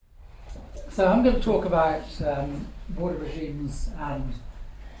So I'm going to talk about border regimes and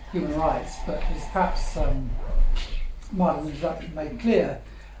human rights, but as perhaps Martin's introduction made clear,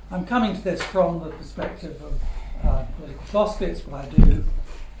 I'm coming to this from the perspective of political philosophy. It's what I do,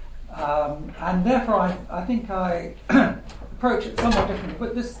 and therefore I think I approach it somewhat differently.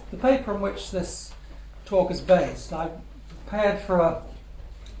 But the paper on which this talk is based, I prepared for a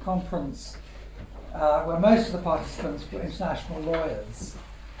conference where most of the participants were international lawyers,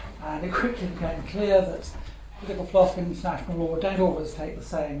 and it quickly became clear that political philosophy and international law don't always take the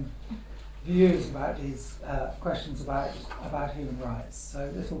same views about these questions about human rights.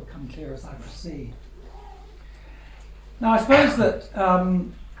 So this will become clear as I proceed. Now, I suppose that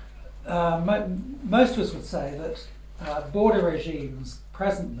most of us would say that border regimes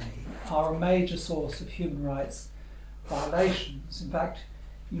presently are a major source of human rights violations. In fact,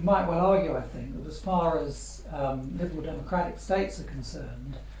 you might well argue, I think, that as far as liberal democratic states are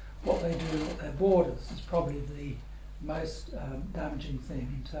concerned, what they do at their borders is probably the most damaging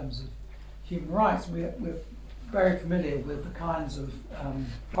thing in terms of human rights. We're very familiar with the kinds of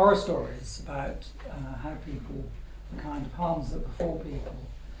horror stories about how people, the kind of harms that befall people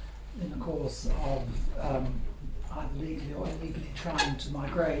in the course of either legally or illegally trying to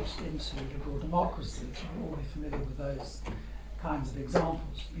migrate into liberal democracies. We're all familiar with those kinds of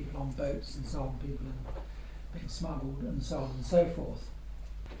examples, people on boats and so on, people being smuggled and so on and so forth.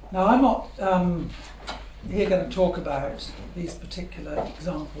 Now, I'm not here going to talk about these particular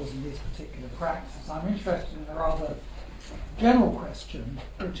examples and these particular practices. I'm interested in a rather general question,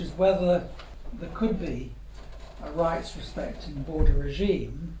 which is whether there could be a rights-respecting border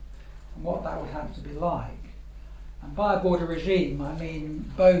regime and what that would have to be like. And by a border regime, I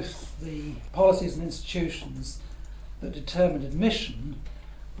mean both the policies and institutions that determine admission,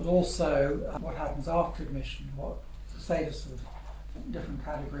 but also what happens after admission, what the status of different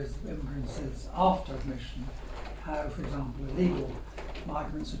categories of immigrants is after admission, how, for example, illegal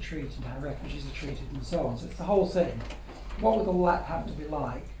migrants are treated, how refugees are treated, and so on. So it's the whole thing. What would all that have to be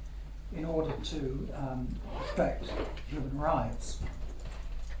like in order to respect human rights?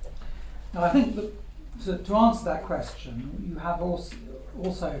 Now, I think that to answer that question, you have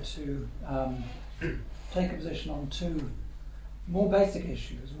also to take a position on two more basic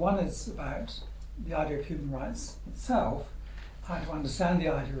issues. One is about the idea of human rights itself, how to understand the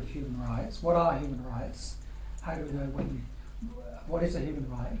idea of human rights. What are human rights? How do we know what is a human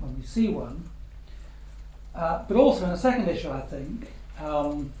right when we see one? But also, in a second issue, I think,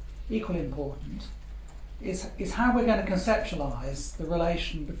 equally important, is how we're going to conceptualise the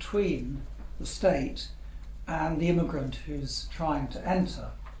relation between the state and the immigrant who's trying to enter.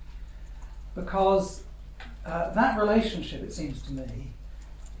 Because that relationship, it seems to me,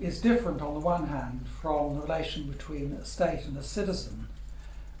 is different on the one hand from the relation between a state and a citizen,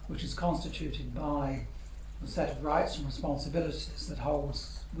 which is constituted by a set of rights and responsibilities that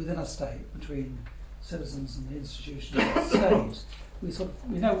holds within a state between citizens and the institutions of the state.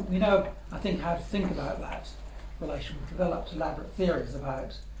 We know, I think, how to think about that relation. We've developed elaborate theories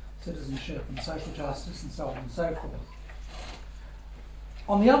about citizenship and social justice and so on and so forth.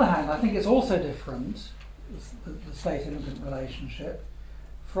 On the other hand, I think it's also different, the state-immigrant relationship,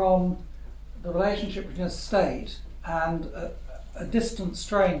 from the relationship between a state and a distant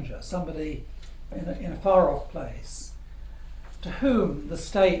stranger, somebody in a far-off place, to whom the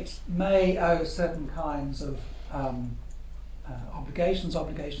state may owe certain kinds of obligations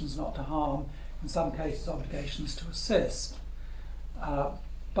not to harm, in some cases obligations to assist.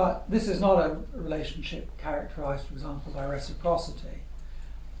 But this is not a relationship characterised, for example, by reciprocity.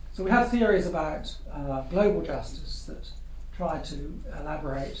 So we have theories about global justice that try to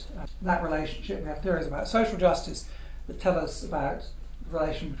elaborate that relationship. We have theories about social justice that tell us about the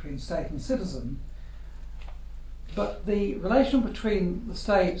relation between state and citizen. But the relation between the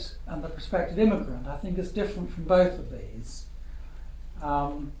state and the prospective immigrant, I think, is different from both of these.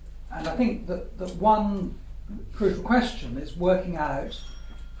 And I think that one crucial question is working out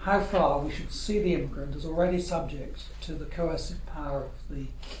how far we should see the immigrant as already subject to the coercive power of the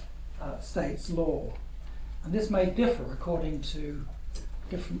state's law. And this may differ according to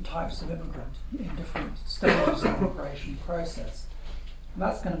different types of immigrant in different stages of the immigration process. And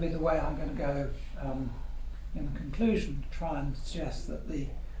that's going to be the way I'm going to go in the conclusion, to try and suggest that the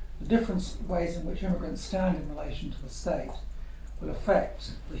different ways in which immigrants stand in relation to the state will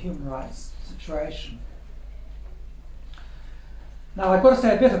affect the human rights situation. Now, I've got to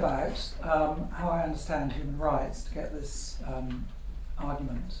say a bit about how I understand human rights to get this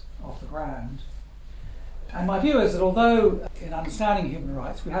argument off the ground. And my view is that although in understanding human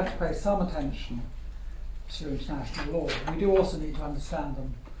rights we have to pay some attention to international law, we do also need to understand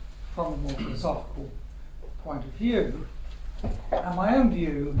them from a more philosophical point of view. And my own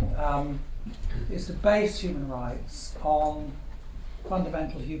view is to base human rights on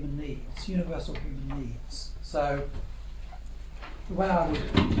fundamental human needs, universal human needs. So the way I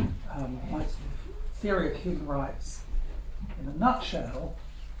would, my sort of theory of human rights in a nutshell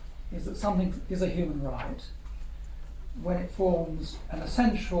is that something is a human right when it forms an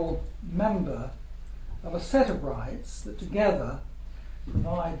essential member of a set of rights that together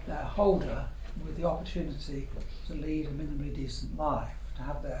provide their holder with the opportunity to lead a minimally decent life, to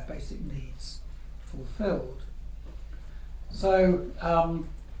have their basic needs fulfilled. So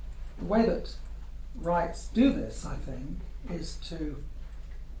the way that rights do this, I think, is to,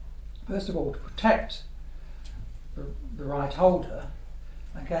 first of all, to protect the right holder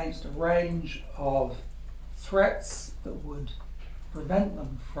against a range of threats that would prevent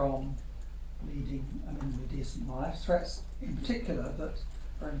them from leading a minimally decent life, threats in particular that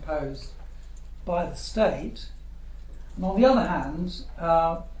are imposed by the state. And on the other hand,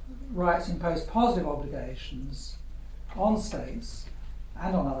 rights impose positive obligations on states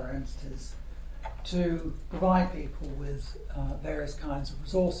and on other entities to provide people with various kinds of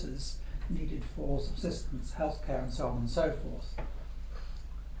resources needed for subsistence, healthcare, and so on and so forth.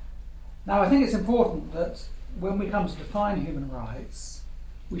 Now, I think it's important that when we come to define human rights,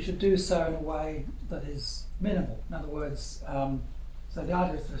 we should do so in a way that is minimal. In other words, so the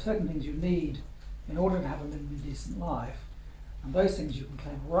idea is there are certain things you need in order to have a minimally decent life, and those things you can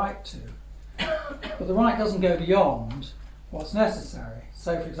claim a right to. But the right doesn't go beyond what's necessary.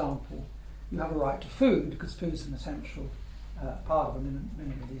 So, for example, you have a right to food, because food is an essential part of a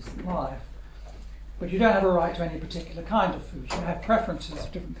minimally decent life. But you don't have a right to any particular kind of food. You have preferences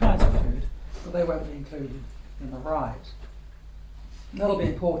for different kinds of food, but they won't be included in the right. And that'll be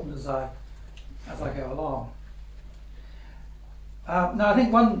important as I go along. Now, I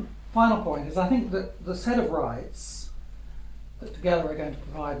think one final point is I think that the set of rights that together are going to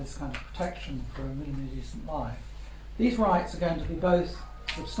provide this kind of protection for a minimally decent life, these rights are going to be both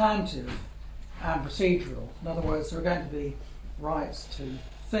substantive and procedural. In other words, there are going to be rights to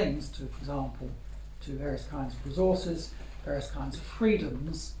things, to, for example, to various kinds of resources, various kinds of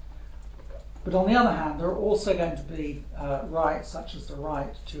freedoms. But on the other hand, there are also going to be rights such as the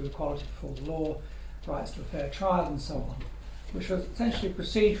right to equality before the law, rights to a fair trial, and so on, which are essentially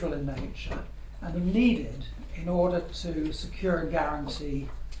procedural in nature and are needed in order to secure and guarantee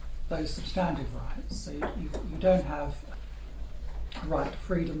those substantive rights. So you don't have a right to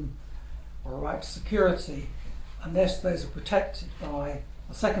freedom or a right to security unless those are protected by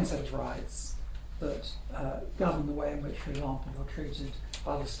a second set of rights that govern the way in which, for example, you're treated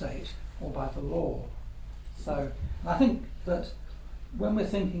by the state or by the law. So I think that when we're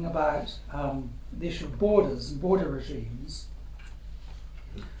thinking about the issue of borders and border regimes,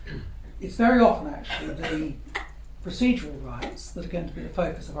 it's very often actually the procedural rights that are going to be the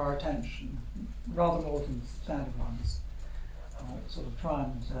focus of our attention, rather more than the standard ones. I'll sort of try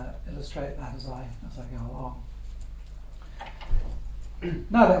and illustrate that as I go along.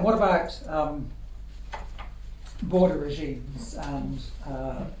 Now then, what about border regimes and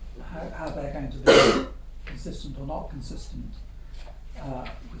how they're going to be consistent or not consistent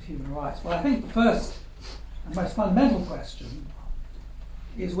with human rights? Well, I think the first and most fundamental question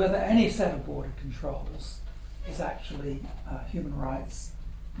is whether any set of border controls is actually human rights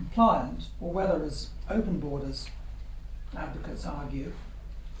compliant, or whether, as open borders advocates argue,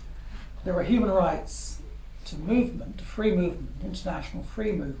 there are human rights to movement, to free movement, international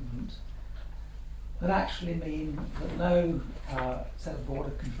free movement, that actually mean that no set of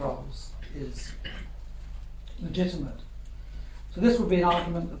border controls is legitimate. So this would be an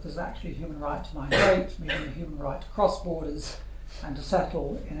argument that there's actually a human right to migrate, meaning a human right to cross borders and to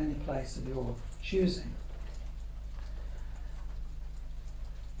settle in any place of your choosing.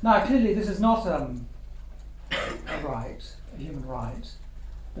 Now, clearly this is not a human right,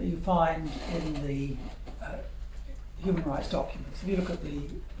 that you find in the human rights documents. If you look at the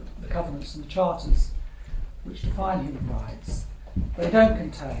covenants and the charters which define human rights, they don't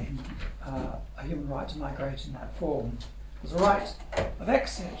contain a human right to migrate in that form. There's a right of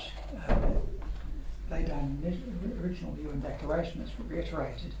exit laid down in the original UN Declaration that's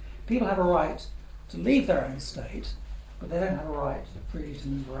reiterated. People have a right to leave their own state, but they don't have a right freely to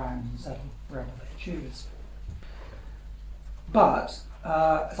move around and settle wherever they choose. But,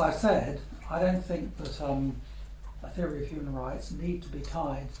 as I said, I don't think that a theory of human rights needs to be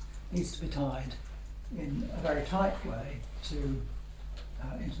tied in a very tight way to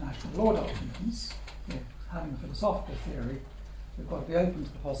international law documents. Having a philosophical theory, we've got to be open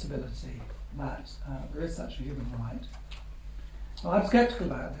to the possibility that there is such a human right. Well, I'm sceptical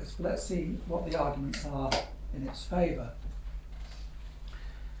about this, but let's see what the arguments are in its favour.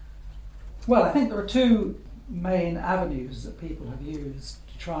 Well, I think there are two main avenues that people have used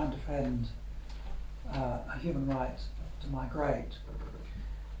to try and defend a human right to migrate.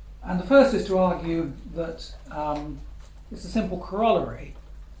 And the first is to argue that it's a simple corollary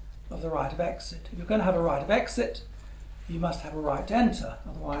of the right of exit. If you're going to have a right of exit, you must have a right to enter,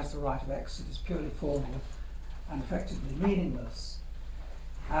 otherwise the right of exit is purely formal and effectively meaningless.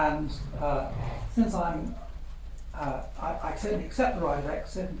 And since I certainly accept the right of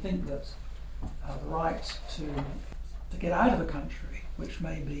exit and think that the right to get out of a country, which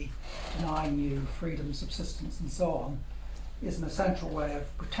may be denying you freedom, subsistence and so on, is an essential way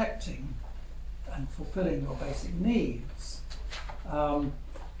of protecting and fulfilling your basic needs.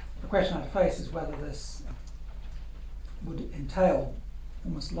 The question I face is whether this would entail,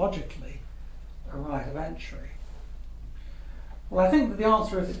 almost logically, a right of entry. Well, I think that the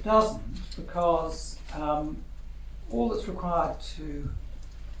answer is it doesn't, because all that's required to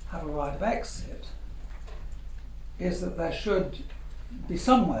have a right of exit is that there should be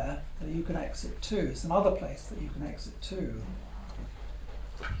somewhere that you can exit to, some other place that you can exit to.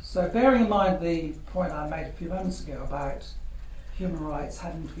 So bearing in mind the point I made a few moments ago about human rights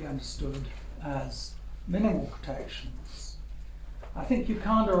having to be understood as minimal protections, I think you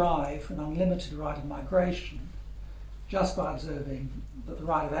can't arrive at an unlimited right of migration just by observing that the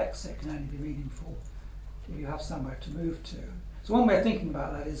right of exit can only be meaningful if you have somewhere to move to. So one way of thinking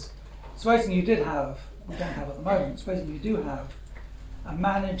about that is, supposing you did have, we don't have at the moment, supposing you do have a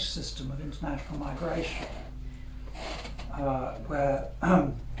managed system of international migration where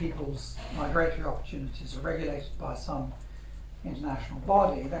people's migratory opportunities are regulated by some international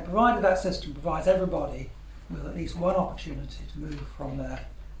body, then provided that system provides everybody with at least one opportunity to move from their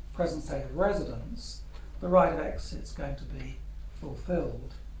present state of residence, the right of exit is going to be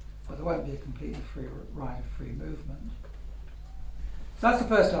fulfilled, but there won't be a completely free right of free movement. So that's the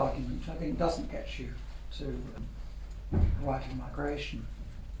first argument, which I think doesn't get you to the right of migration.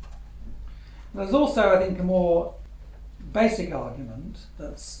 There's also, I think, a more basic argument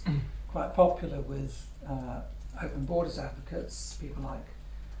that's quite popular with open borders advocates, people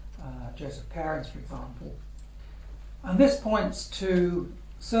like Joseph Cairns, for example. And this points to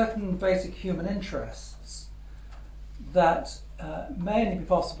certain basic human interests that may only be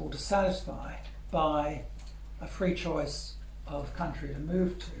possible to satisfy by a free choice of country to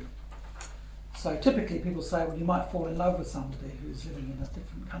move to. So typically people say, well, you might fall in love with somebody who's living in a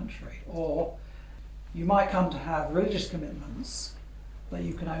different country, or you might come to have religious commitments that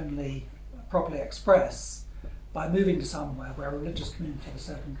you can only properly express by moving to somewhere where a religious community of a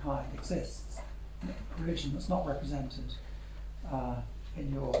certain kind exists, a religion that's not represented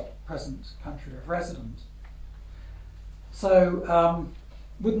in your present country of residence. So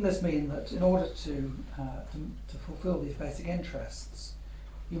wouldn't this mean that in order to fulfill these basic interests,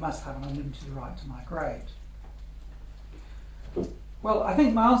 you must have an unlimited right to migrate? Well, I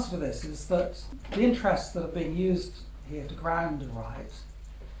think my answer to this is that the interests that are being used here to ground a right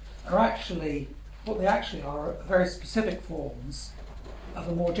are actually, what they actually are very specific forms of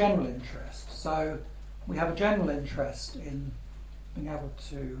a more general interest. So we have a general interest in being able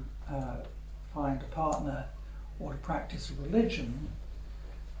to find a partner or to practice a religion,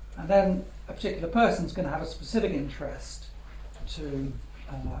 and then a particular person's going to have a specific interest to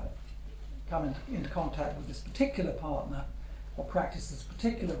come into contact with this particular partner or practice this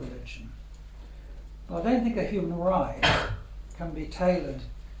particular religion. But I don't think a human right can be tailored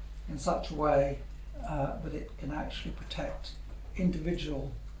in such a way that it can actually protect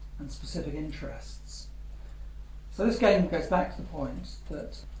individual and specific interests. So this again goes back to the point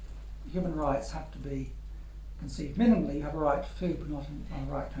that human rights have to be conceived minimally. You have a right to food, but not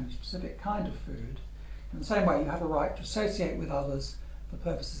a right to any specific kind of food. In the same way, you have a right to associate with others for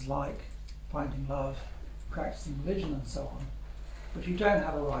purposes like finding love, practicing religion, and so on. But you don't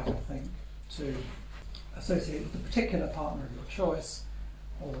have a right, I think, to associate with a particular partner of your choice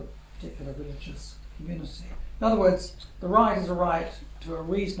or a particular religious community. In other words, the right is a right to a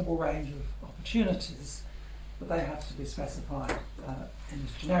reasonable range of opportunities, but they have to be specified in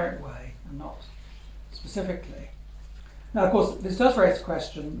this generic way and not specifically. Now, of course, this does raise a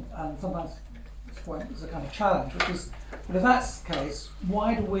question, and sometimes this point is a kind of challenge, which is, but if that's the case,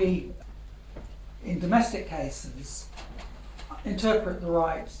 why do we, in domestic cases, interpret the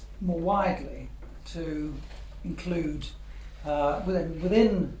right more widely to include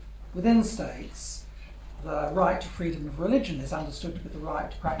within states the right to freedom of religion is understood to be the right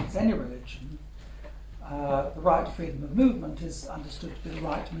to practice any religion. The right to freedom of movement is understood to be the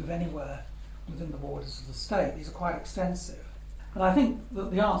right to move anywhere within the borders of the state. These are quite extensive. And I think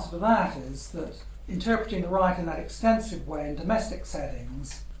that the answer to that is that interpreting the right in that extensive way in domestic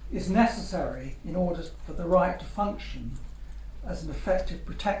settings is necessary in order for the right to function as an effective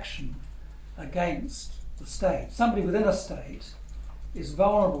protection against the state. Somebody within a state is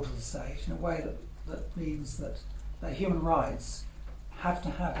vulnerable to the state in a way that means that their human rights have to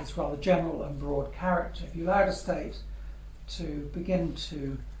have this rather general and broad character. If you allowed a state to begin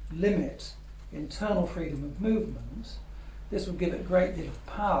to limit internal freedom of movement, this would give it a great deal of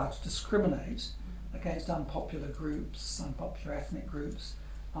power to discriminate against unpopular groups, unpopular ethnic groups,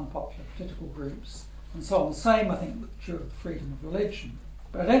 unpopular political groups, and so on. The same, I think, true of freedom of religion.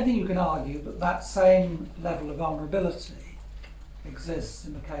 But I don't think you can argue that that same level of vulnerability exists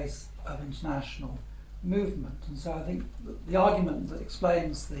in the case of international movement. And so I think the argument that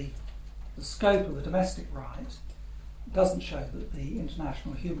explains the scope of the domestic right doesn't show that the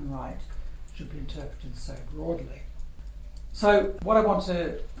international human right should be interpreted so broadly. So what I want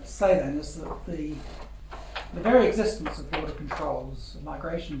to say then is that the very existence of border controls and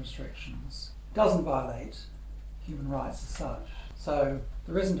migration restrictions doesn't violate human rights as such. So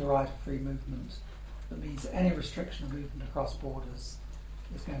there isn't a right of free movement that means any restriction of movement across borders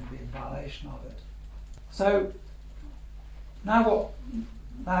is going to be in violation of it. So now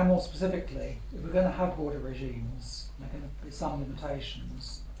more specifically, if we're going to have border regimes, there are going to be some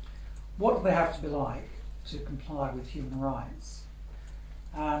limitations. What do they have to be like to comply with human rights?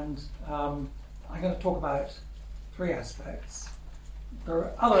 And I'm going to talk about three aspects. There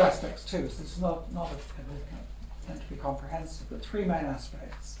are other aspects too, so this is not meant to be comprehensive, but three main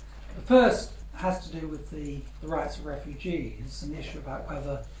aspects. The first has to do with the rights of refugees and the issue about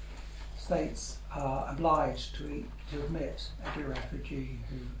whether states are obliged to admit every refugee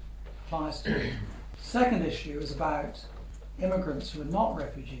who applies to them. The second issue is about immigrants who are not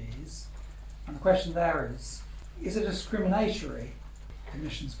refugees, and the question there is a discriminatory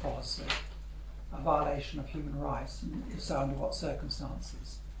admissions policy a violation of human rights, and if so, under what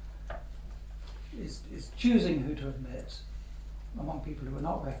circumstances? Is choosing who to admit among people who are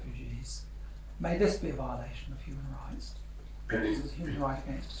not refugees, may this be a violation of human rights? It's a human right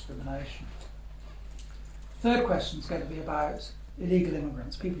against discrimination. Third question is going to be about illegal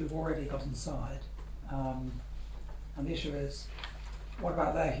immigrants, people who've already got inside. And the issue is, what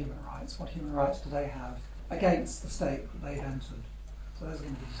about their human rights? What human rights do they have against the state that they've entered? So those are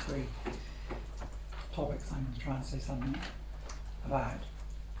going to be the three topics I'm going to try and say something about.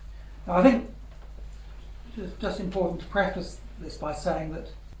 Now I think it's just important to preface this by saying that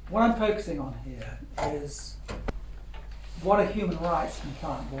what I'm focusing on here is what a human rights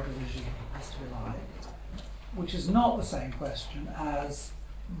compliant border regime has to be like, which is not the same question as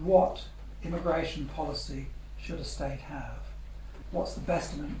what immigration policy should a state have. What's the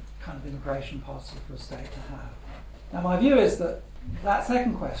best kind of immigration policy for a state to have? Now my view is that that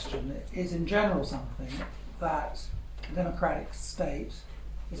second question is in general something that a democratic state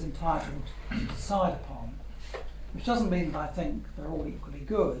is entitled to decide upon, which doesn't mean that I think they're all equally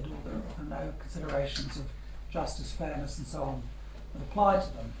good or there are no considerations of justice, fairness and so on that apply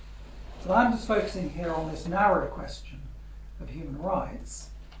to them. But I'm just focusing here on this narrow question of human rights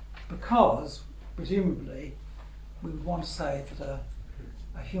because, presumably, we would want to say that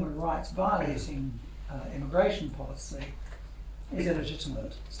a human rights violating immigration policy is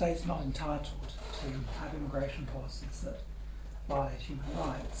illegitimate. States are not entitled to have immigration policies that violate human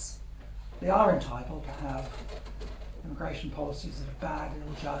rights. They are entitled to have immigration policies that are bad,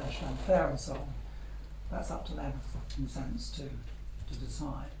 ill-judged, unfair and so on. That's up to them, in a sense, to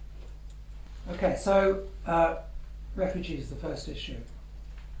decide. Okay, so refugees is the first issue,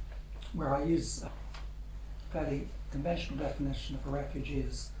 where I use a fairly conventional definition of a refugee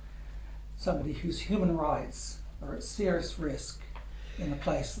as somebody whose human rights are at serious risk in the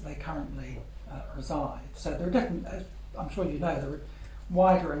place that they currently reside. So there are different, as I'm sure you know, there are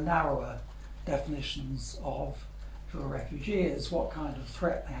wider and narrower definitions of who a refugee is, what kind of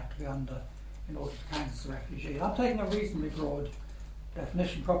threat they have to be under in order to count as a refugee. I'm taking a reasonably broad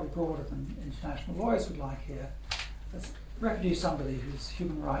definition, probably broader than international lawyers would like here. As refugee is somebody whose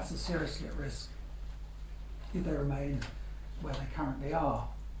human rights are seriously at risk if they remain where they currently are.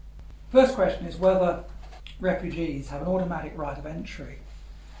 First question is whether refugees have an automatic right of entry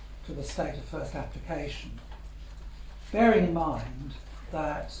to the state of first application, bearing in mind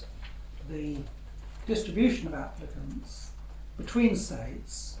that the distribution of applicants between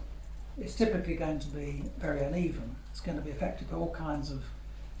states is typically going to be very uneven. It's going to be affected by all kinds of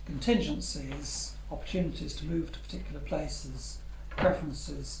contingencies, opportunities to move to particular places,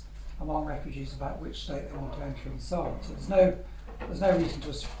 preferences among refugees about which state they want to enter and so on. So there's no reason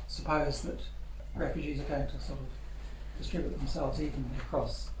to suppose that refugees are going to sort of distribute themselves evenly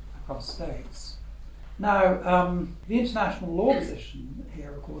across states. Now, the international law position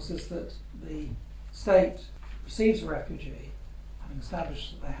here, of course, is that the state receives a refugee, having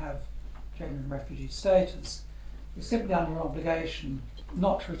established that they have genuine refugee status, is simply under an obligation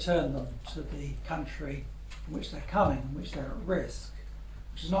not to return them to the country from which they're coming, in which they're at risk,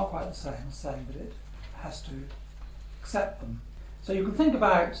 which is not quite the same as saying that it has to accept them. So you can think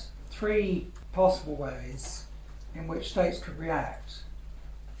about three possible ways in which states could react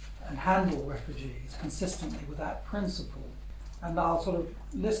and handle refugees consistently with that principle. And I'll sort of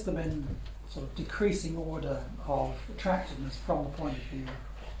list them in sort of decreasing order of attractiveness from the point of view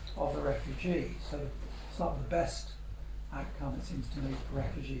of the refugee. So start with the best outcome, it seems to me, for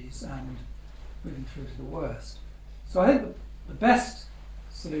refugees and moving through to the worst. So I think the best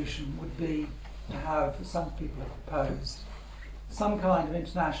solution would be to have, as some people have proposed, some kind of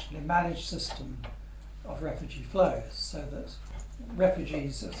internationally managed system of refugee flows, so that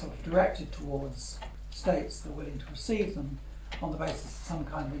refugees are sort of directed towards states that are willing to receive them on the basis of some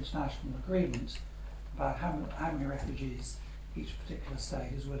kind of international agreement about how many refugees each particular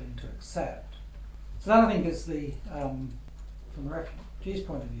state is willing to accept. So that, I think, is from the refugees'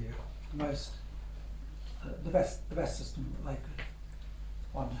 point of view, the best system that they could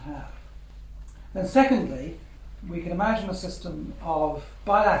want to have. Then secondly, we can imagine a system of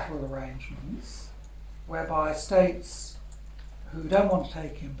bilateral arrangements whereby states who don't want to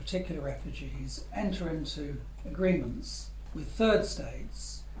take in particular refugees enter into agreements with third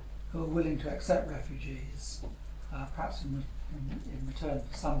states who are willing to accept refugees, perhaps in return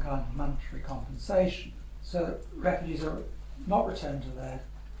for some kind of monetary compensation. So that refugees are not returned to their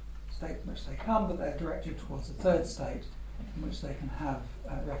state from which they come, but they're directed towards a third state in which they can have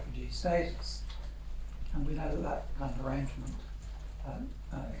refugee status. And we know that that kind of arrangement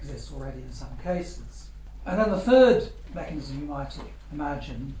exists already in some cases. And then the third mechanism you might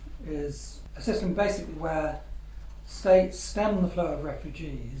imagine is a system basically where states stem the flow of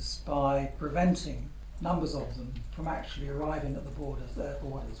refugees by preventing numbers of them from actually arriving at their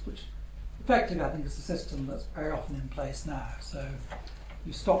borders, which effectively I think is the system that's very often in place now. So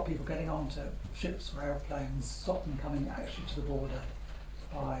you stop people getting onto ships or aeroplanes, stop them coming actually to the border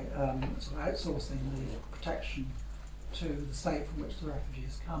by sort of outsourcing the protection to the state from which the refugee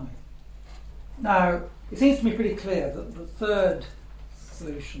is coming. Now, it seems to me pretty clear that the third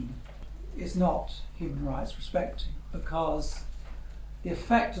solution is not human rights respecting, because the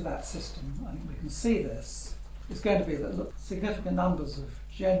effect of that system, I think we can see this, is going to be that significant numbers of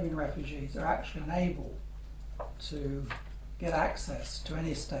genuine refugees are actually unable to get access to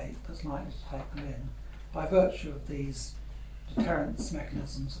any state that's likely to take them in by virtue of these deterrence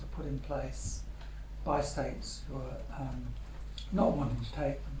mechanisms that are put in place by states who are not wanting to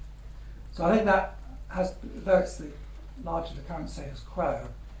take them. So I think that has, though it's largely the current status quo,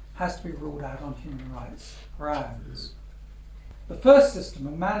 has to be ruled out on human rights grounds. The first system,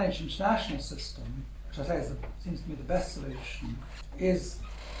 a managed international system, which I say seems to be the best solution, is,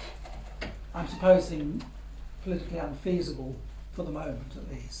 I'm supposing, politically unfeasible for the moment at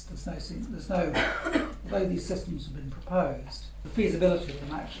least. There's no although these systems have been proposed, the feasibility of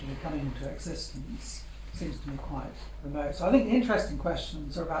them actually coming into existence seems to me quite remote. So I think the interesting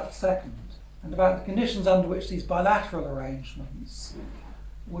questions are about the second, and about the conditions under which these bilateral arrangements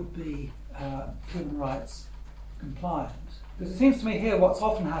would be human rights compliant. Because it seems to me here what's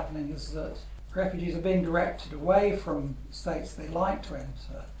often happening is that refugees are being directed away from states they like to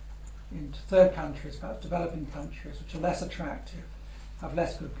enter into third countries, perhaps developing countries, which are less attractive, have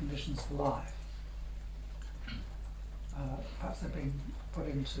less good conditions for life. Perhaps they're being put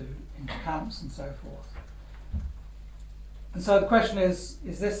into camps and so forth. And so the question is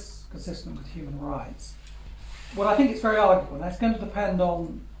this consistent with human rights? Well, I think it's very arguable, and it's going to depend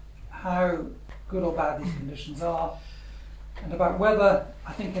on how good or bad these conditions are, and about whether,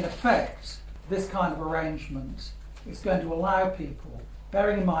 I think in effect, this kind of arrangement is going to allow people,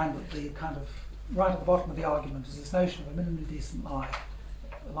 bearing in mind that the kind of right at the bottom of the argument is this notion of a minimally decent life,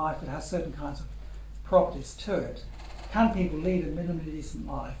 a life that has certain kinds of properties to it. Can people lead a minimally decent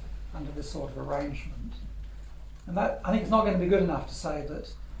life under this sort of arrangement? And that, I think, is not going to be good enough to say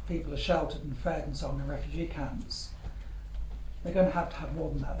that people are sheltered and fed and so on in refugee camps. They're going to have more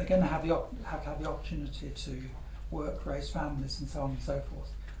than that. They're going to have the opportunity to work, raise families, and so on and so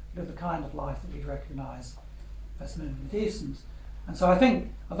forth. Live the kind of life that we recognise as minimally decent. And so I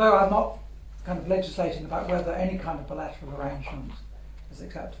think, although I'm not kind of legislating about whether any kind of bilateral arrangement is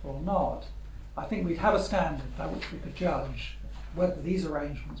acceptable or not, I think we'd have a standard by which we could judge whether these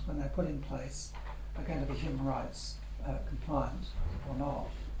arrangements, when they're put in place, are going to be human rights compliant or not.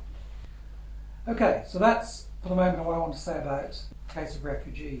 Okay, so that's for the moment, what I want to say about the case of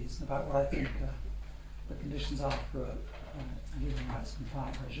refugees and about what I think the conditions are for a human rights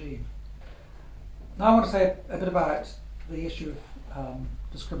compliant regime. Now I want to say a bit about the issue of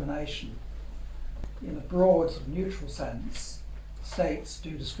discrimination. In a broad, sort of neutral sense, states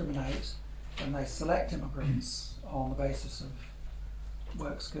do discriminate when they select immigrants on the basis of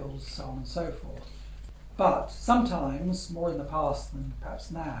work skills, so on and so forth. But sometimes, more in the past than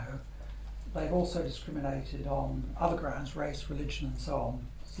perhaps now, they've also discriminated on other grounds, race, religion and so on,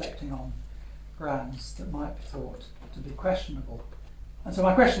 selecting on grounds that might be thought to be questionable. And so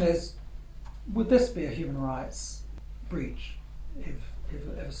my question is, would this be a human rights breach if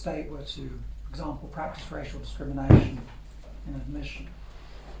a state were to, for example, practice racial discrimination in admission?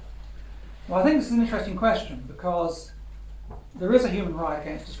 Well, I think this is an interesting question because there is a human right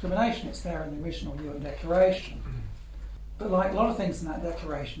against discrimination. It's there in the original UN Declaration. But like a lot of things in that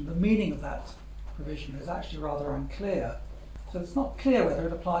declaration, the meaning of that provision is actually rather unclear. So it's not clear whether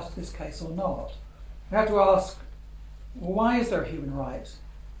it applies to this case or not. We have to ask, well, why is there a human right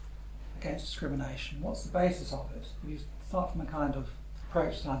against discrimination? What's the basis of it? If you start from a kind of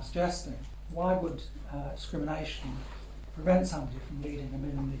approach that I'm suggesting, why would discrimination prevent somebody from leading a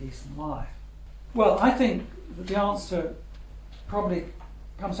minimally decent life? Well, I think that the answer probably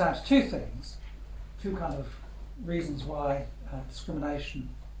comes down to two things, two kind of reasons why discrimination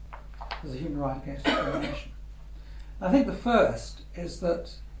is a human right against discrimination. I think the first is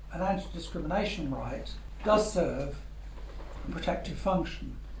that an anti-discrimination right does serve a protective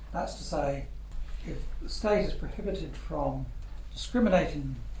function. That's to say, if the state is prohibited from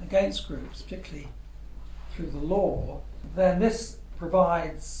discriminating against groups, particularly through the law, then this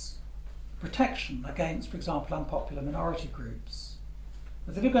provides protection against, for example, unpopular minority groups.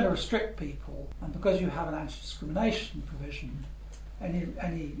 But if you're going to restrict people, and because you have an anti-discrimination provision,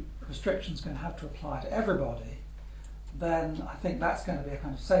 any restrictions going to have to apply to everybody, then I think that's going to be a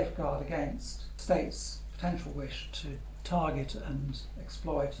kind of safeguard against states' potential wish to target and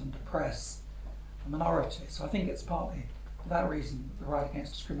exploit and oppress a minority. So I think it's partly for that reason that the right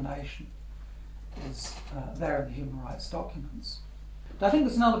against discrimination is there in the human rights documents. But I think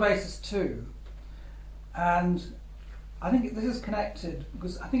there's another basis too, and I think this is connected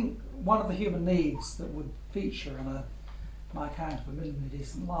because I think one of the human needs that would feature in my account of a minimally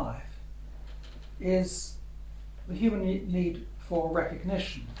decent life is the human need for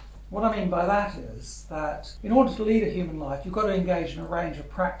recognition. What I mean by that is that in order to lead a human life, you've got to engage in a range of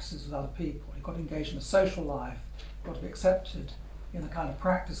practices with other people. You've got to engage in a social life. You've got to be accepted in the kind of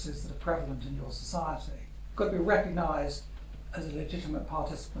practices that are prevalent in your society. You've got to be recognised as a legitimate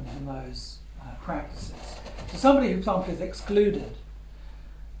participant in those practices. So somebody who, for example, is excluded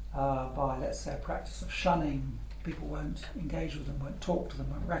by, let's say, a practice of shunning, people won't engage with them, won't talk to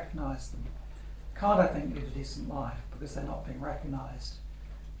them, won't recognise them, can't, I think, lead a decent life because they're not being recognised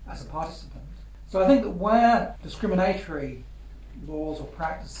as a participant. So I think that where discriminatory laws or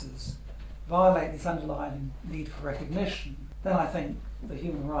practices violate this underlying need for recognition, then I think the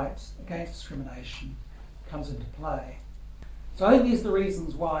human right against discrimination comes into play. So I think these are the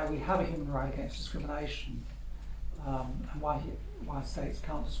reasons why we have a human right against discrimination and why states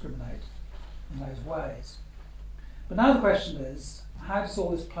can't discriminate in those ways. But now the question is, how does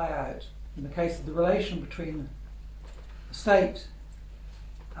all this play out in the case of the relation between the state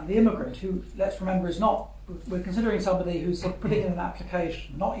and the immigrant, who, let's remember, is not, we're considering somebody who's sort of putting in an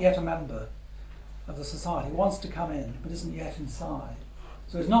application, not yet a member of the society, wants to come in but isn't yet inside.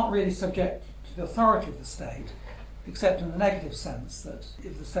 So is not really subject to the authority of the state, except in the negative sense that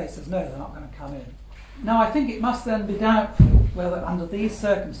if the state says no, they're not going to come in. Now I think it must then be doubtful whether under these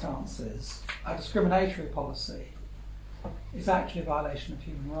circumstances a discriminatory policy is actually a violation of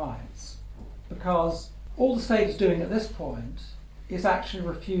human rights, because all the state is doing at this point is actually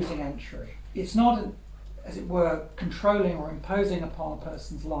refusing entry. It's not, as it were, controlling or imposing upon a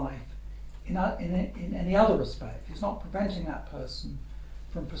person's life in any other respect. It's not preventing that person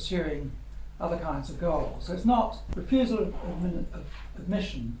from pursuing other kinds of goals. So it's not, refusal of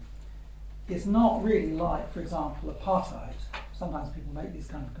admission is not really like, for example, apartheid. Sometimes people make these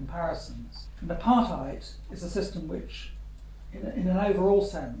kind of comparisons. And apartheid is a system which, in an overall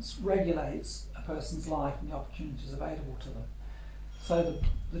sense, regulates a person's life and the opportunities available to them. So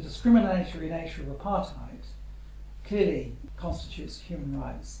the discriminatory nature of apartheid clearly constitutes a human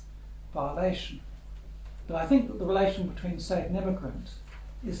rights violation. But I think that the relation between state and immigrant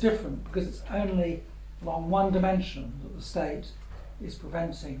is different because it's only along one dimension that the state is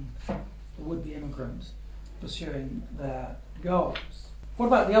preventing the would-be immigrant pursuing their goals. What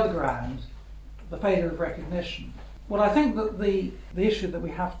about the other ground, the failure of recognition? Well, I think that the issue that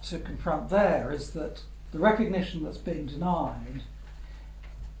we have to confront there is that the recognition that's being denied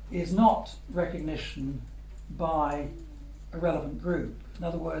is not recognition by a relevant group. In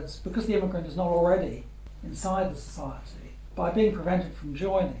other words, because the immigrant is not already inside the society, by being prevented from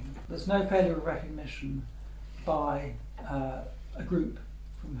joining, there's no failure of recognition by a group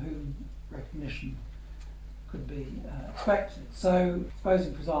from whom recognition could be expected. So,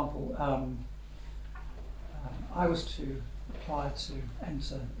 supposing, for example, I was to apply to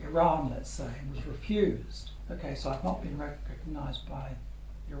enter Iran, let's say, and was refused. Okay, so I've not been recognised by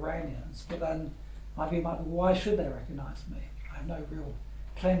Iranians, but then my view might be, why should they recognise me? I have no real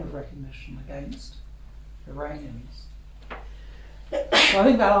claim of recognition against Iranians. So I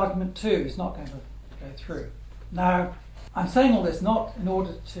think that argument too is not going to go through. Now, I'm saying all this not in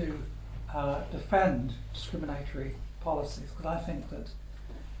order to defend discriminatory policies, because I think that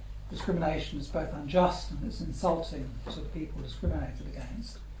discrimination is both unjust and it's insulting to the people discriminated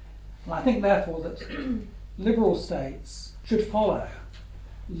against. And I think therefore that liberal states should follow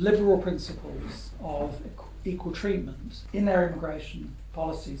liberal principles of equal treatment in their immigration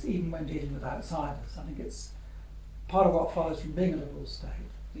policies, even when dealing with outsiders. I think it's part of what follows from being a liberal state,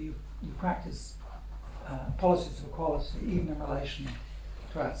 that you practice policies of equality even in relation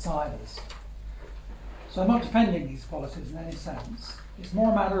to outsiders. So I'm not defending these policies in any sense. It's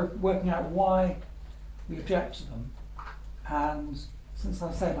more a matter of working out why we object to them. And since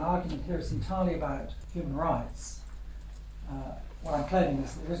I say my argument here is entirely about human rights, what I'm claiming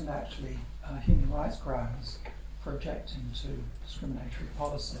is there isn't actually human rights grounds for objecting to discriminatory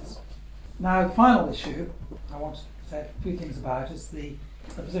policies. Now, the final issue I want to say a few things about is the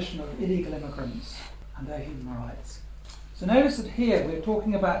position of illegal immigrants and their human rights. So notice that here we're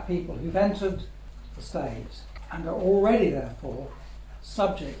talking about people who've entered the state and are already, therefore,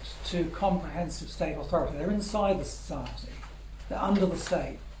 subject to comprehensive state authority. They're inside the society, they're under the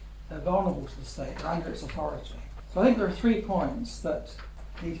state, they're vulnerable to the state, they're under its authority. So I think there are 3 points that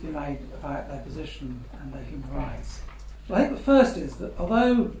need to be made about their position and their human rights. Well, I think the first is that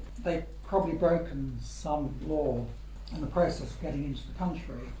although they've probably broken some law in the process of getting into the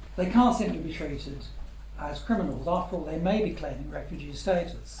country, they can't simply be treated as criminals. After all, they may be claiming refugee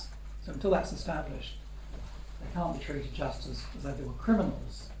status. So until that's established, they can't be treated just as though they were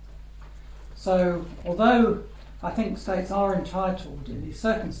criminals. So although I think states are entitled in these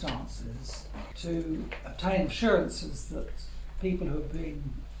circumstances to obtain assurances that people who have been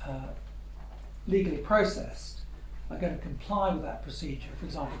legally processed are going to comply with that procedure, for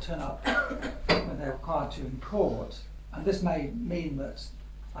example, turn up when they're required to in court, and this may mean that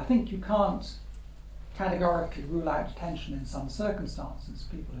I think you can't categorically rule out detention in some circumstances,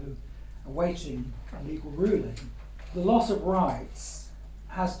 people who are awaiting a legal ruling. The loss of rights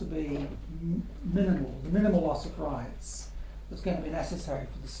has to be minimal, the minimal loss of rights that's going to be necessary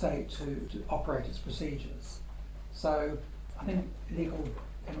for the state to operate its procedures. So I think illegal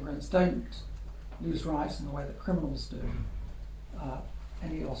immigrants don't lose rights in the way that criminals do.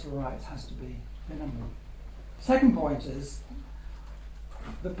 Any loss of rights has to be minimal. Second point is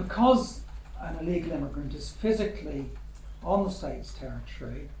that because an illegal immigrant is physically on the state's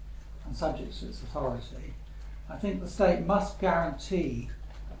territory and subject to its authority, I think the state must guarantee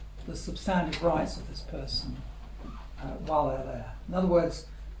the substantive rights of this person while they're there. In other words,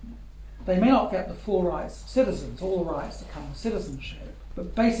 they may not get the full rights of citizens, all the rights that come with citizenship,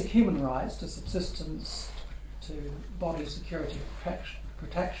 but basic human rights to subsistence, to bodily security,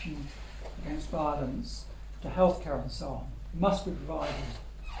 protection against violence, to healthcare and so on, must be provided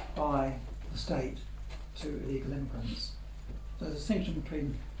by the state to illegal immigrants. There's a distinction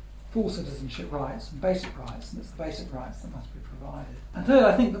between full citizenship rights and basic rights, and it's the basic rights that must be provided. And third,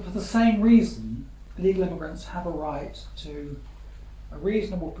 I think that for the same reason, illegal immigrants have a right to a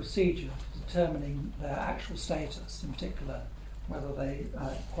reasonable procedure for determining their actual status, in particular whether they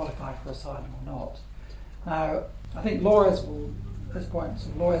qualify for asylum or not. Now, I think lawyers will, at this point,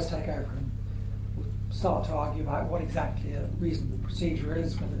 some lawyers take over and will start to argue about what exactly a reasonable procedure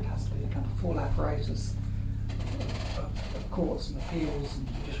is, whether it has to be a kind of full apparatus of courts and appeals and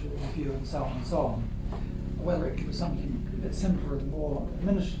judicial review and so on, or whether it could be something a bit simpler and more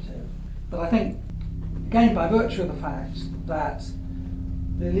administrative. But I think, again, by virtue of the fact that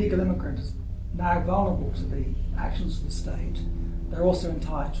the illegal immigrant is now vulnerable to the actions of the state, they're also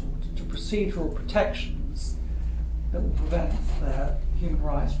entitled to procedural protections that will prevent their human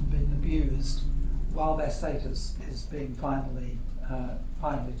rights from being abused while their status is being finally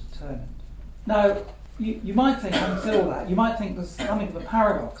determined. Now, you might think, having said all that, you might think there's something of a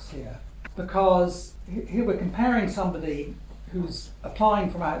paradox here, because here we're comparing somebody who's applying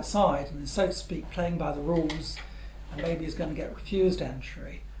from outside and is, so to speak, playing by the rules and maybe is going to get refused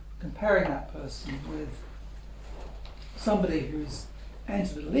entry, comparing that person with somebody who's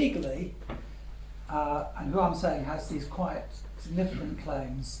entered illegally and who I'm saying has these quite significant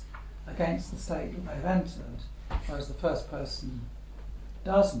claims against the state that they've entered, whereas the first person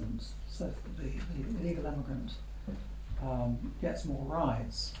doesn't, so the illegal immigrant gets more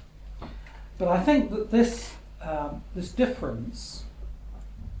rights. But I think that this difference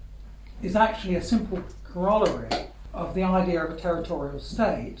is actually a simple corollary of the idea of a territorial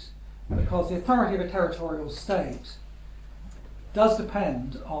state, because the authority of a territorial state does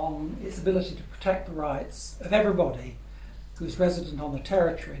depend on its ability to protect the rights of everybody who's resident on the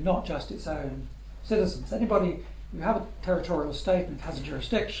territory, not just its own citizens. Anybody who have a territorial state and has a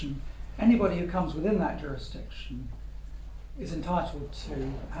jurisdiction, anybody who comes within that jurisdiction is entitled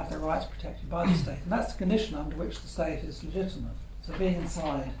to have their rights protected by the state. And that's the condition under which the state is legitimate. So being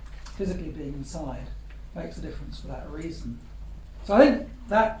inside, physically being inside, makes a difference for that reason. So I think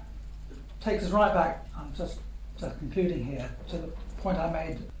that takes us right back, I'm just concluding here, to the point I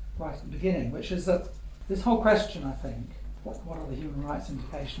made right at the beginning, which is that this whole question, I think, what are the human rights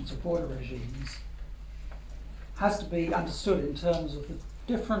implications of border regimes, has to be understood in terms of the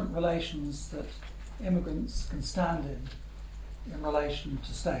different relations that immigrants can stand in relation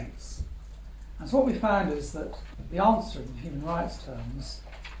to states. And so what we found is that the answer in human rights terms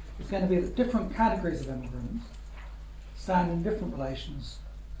is going to be that different categories of immigrants stand in different relations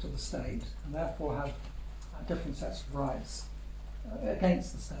to the state and therefore have different sets of rights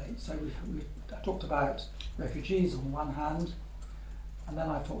against the state. So I talked about refugees on the one hand, and then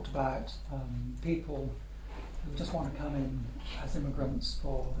I talked about people who just want to come in as immigrants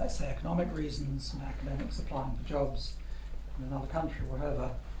for, let's say, economic reasons, and academics applying for jobs in another country or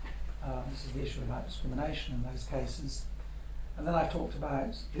whatever. This is the issue about discrimination in those cases. And then I talked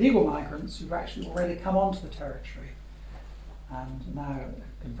about legal migrants who've actually already come onto the territory and now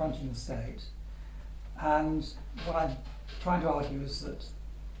confronting the state. And what I'm trying to argue is that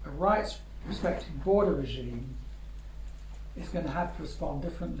a rights respecting border regime is going to have to respond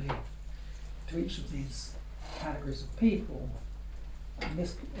differently to each of these categories of people. And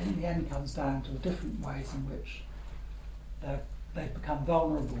this, in the end, comes down to the different ways in which they've become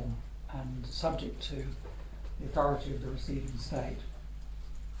vulnerable and subject to the authority of the receiving state.